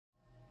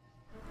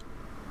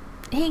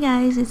Hey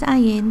guys, it's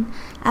Ayin.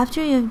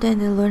 After you have done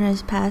the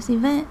Learner's Pass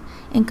event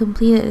and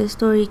completed the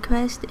story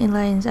quest in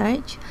Lion's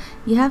Arch,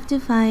 you have to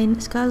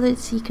find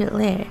Scarlet's secret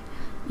lair.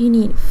 You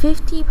need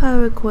 50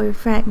 power core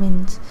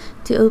fragments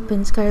to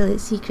open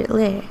Scarlet's secret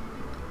lair.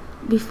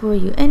 Before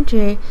you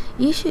enter,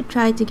 you should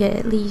try to get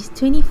at least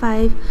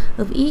 25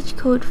 of each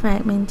code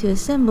fragment to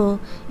assemble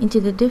into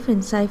the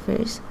different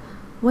ciphers.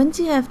 Once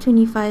you have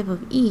 25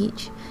 of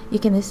each, you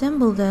can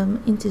assemble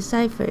them into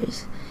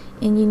ciphers,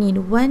 and you need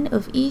one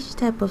of each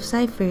type of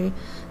cipher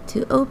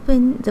to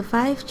open the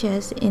 5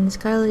 chests in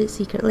Scarlet's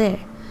secret lair.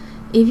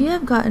 If you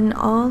have gotten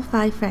all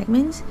 5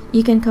 fragments,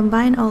 you can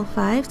combine all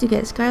 5 to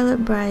get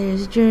Scarlet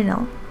Briar's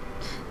journal.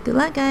 Good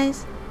luck,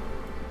 guys!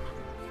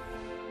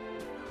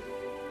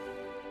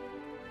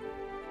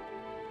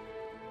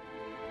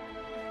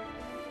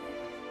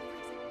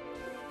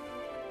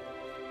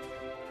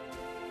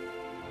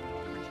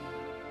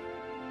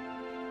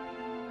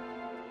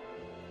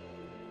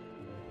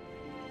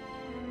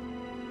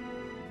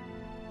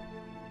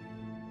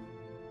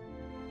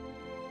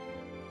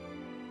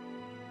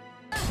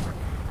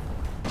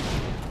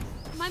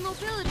 My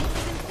mobility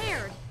is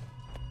impaired.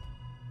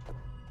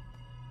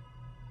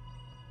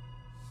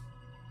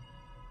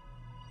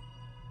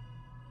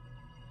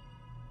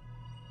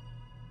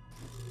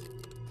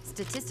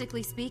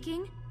 Statistically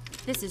speaking,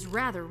 this is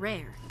rather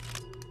rare.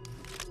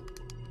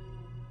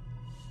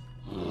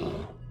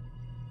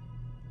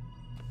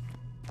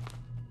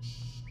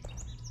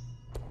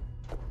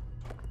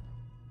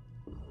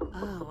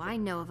 Oh, I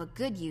know of a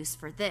good use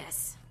for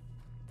this.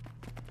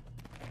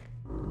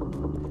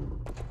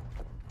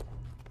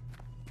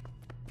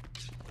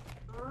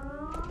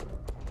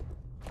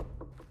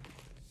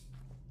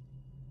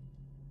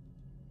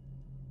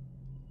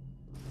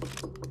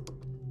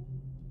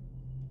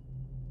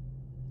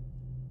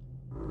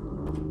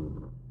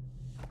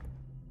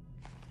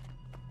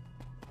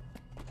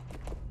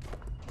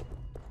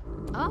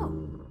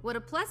 Oh, what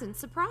a pleasant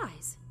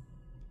surprise.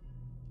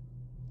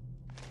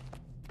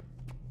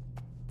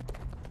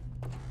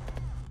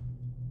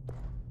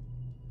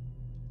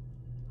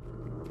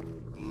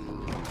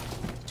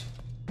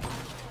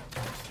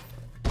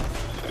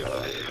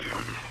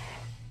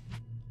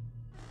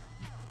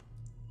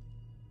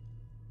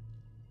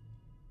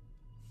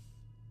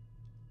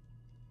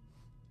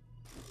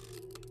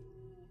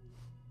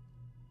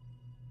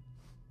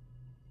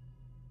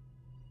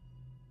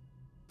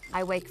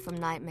 I wake from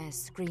nightmares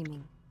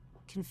screaming,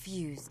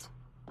 confused,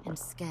 and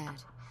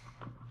scared.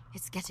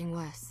 It's getting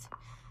worse.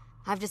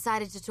 I've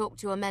decided to talk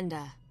to a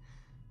mender.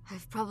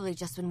 I've probably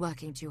just been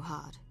working too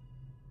hard.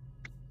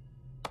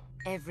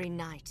 Every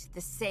night,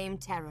 the same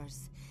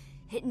terrors.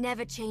 It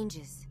never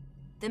changes.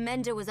 The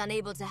mender was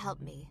unable to help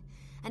me,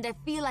 and I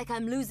feel like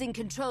I'm losing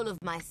control of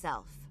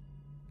myself.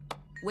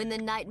 When the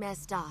nightmare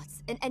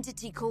starts, an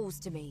entity calls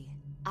to me.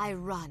 I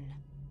run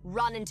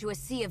into a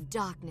sea of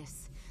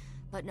darkness.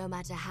 But no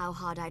matter how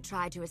hard I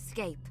try to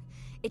escape,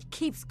 it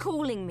keeps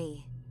calling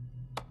me.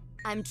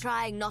 I'm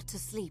trying not to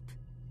sleep.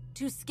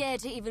 Too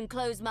scared to even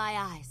close my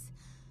eyes.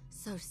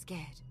 So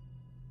scared.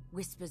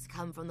 Whispers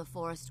come from the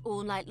forest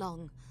all night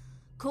long,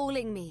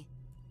 calling me,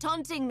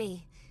 taunting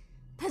me,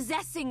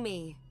 possessing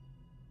me.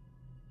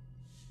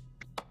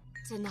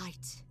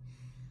 Tonight,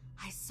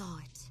 I saw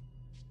it.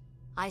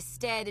 I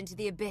stared into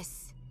the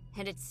abyss,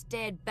 and it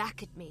stared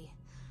back at me.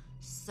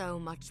 So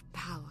much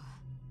power.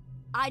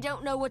 I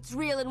don't know what's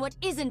real and what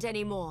isn't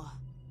anymore.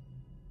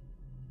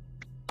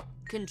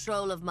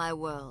 Control of my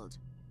world,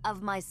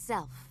 of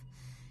myself,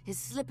 is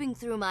slipping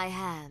through my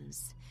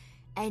hands.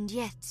 And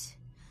yet,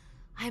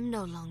 I'm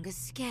no longer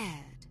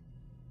scared.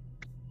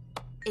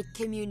 It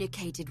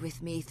communicated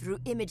with me through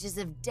images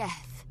of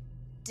death,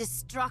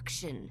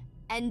 destruction,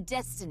 and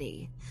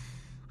destiny.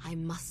 I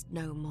must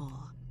know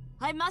more.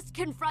 I must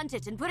confront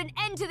it and put an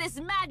end to this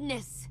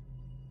madness!